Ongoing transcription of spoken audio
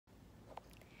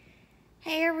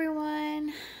Hey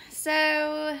everyone,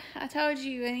 so I told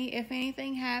you if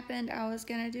anything happened I was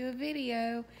going to do a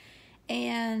video,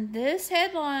 and this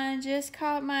headline just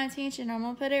caught my attention. I'm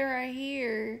going to put it right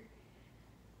here.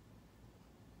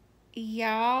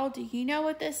 Y'all, do you know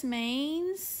what this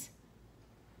means?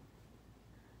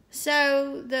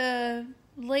 So the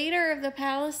leader of the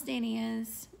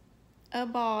Palestinians,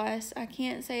 Abbas, I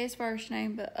can't say his first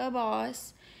name, but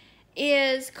Abbas,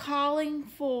 is calling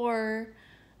for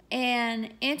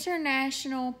an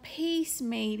international peace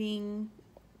meeting,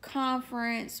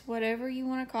 conference, whatever you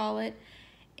want to call it,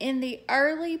 in the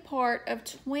early part of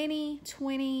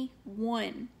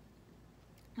 2021.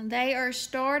 They are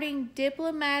starting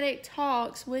diplomatic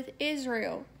talks with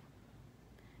Israel.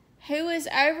 Who is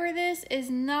over this is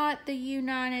not the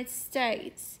United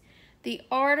States. The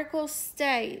article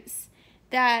states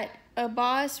that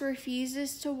Abbas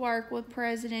refuses to work with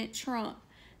President Trump.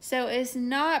 So it's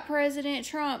not President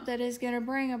Trump that is going to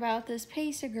bring about this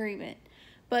peace agreement.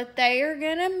 But they are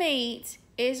going to meet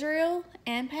Israel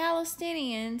and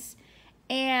Palestinians,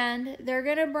 and they're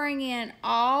going to bring in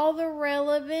all the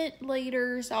relevant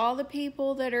leaders, all the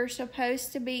people that are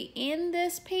supposed to be in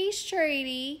this peace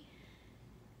treaty,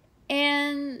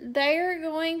 and they are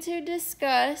going to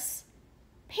discuss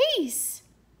peace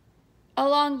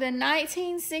along the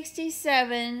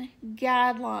 1967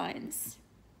 guidelines,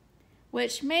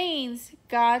 which means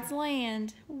God's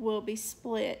land will be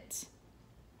split.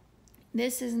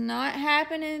 This is not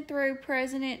happening through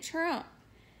President Trump.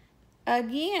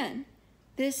 Again,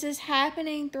 this is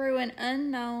happening through an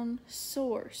unknown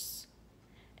source.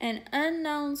 An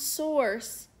unknown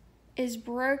source is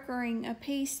brokering a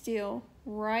peace deal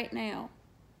right now.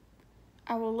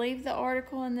 I will leave the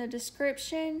article in the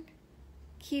description.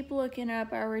 Keep looking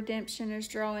up. Our redemption is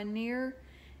drawing nearer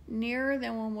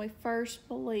than when we first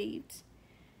believed.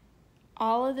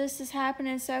 All of this is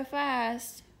happening so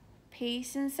fast.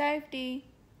 Peace and safety.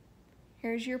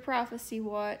 Here's your prophecy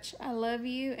watch. I love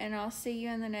you, and I'll see you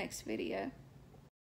in the next video.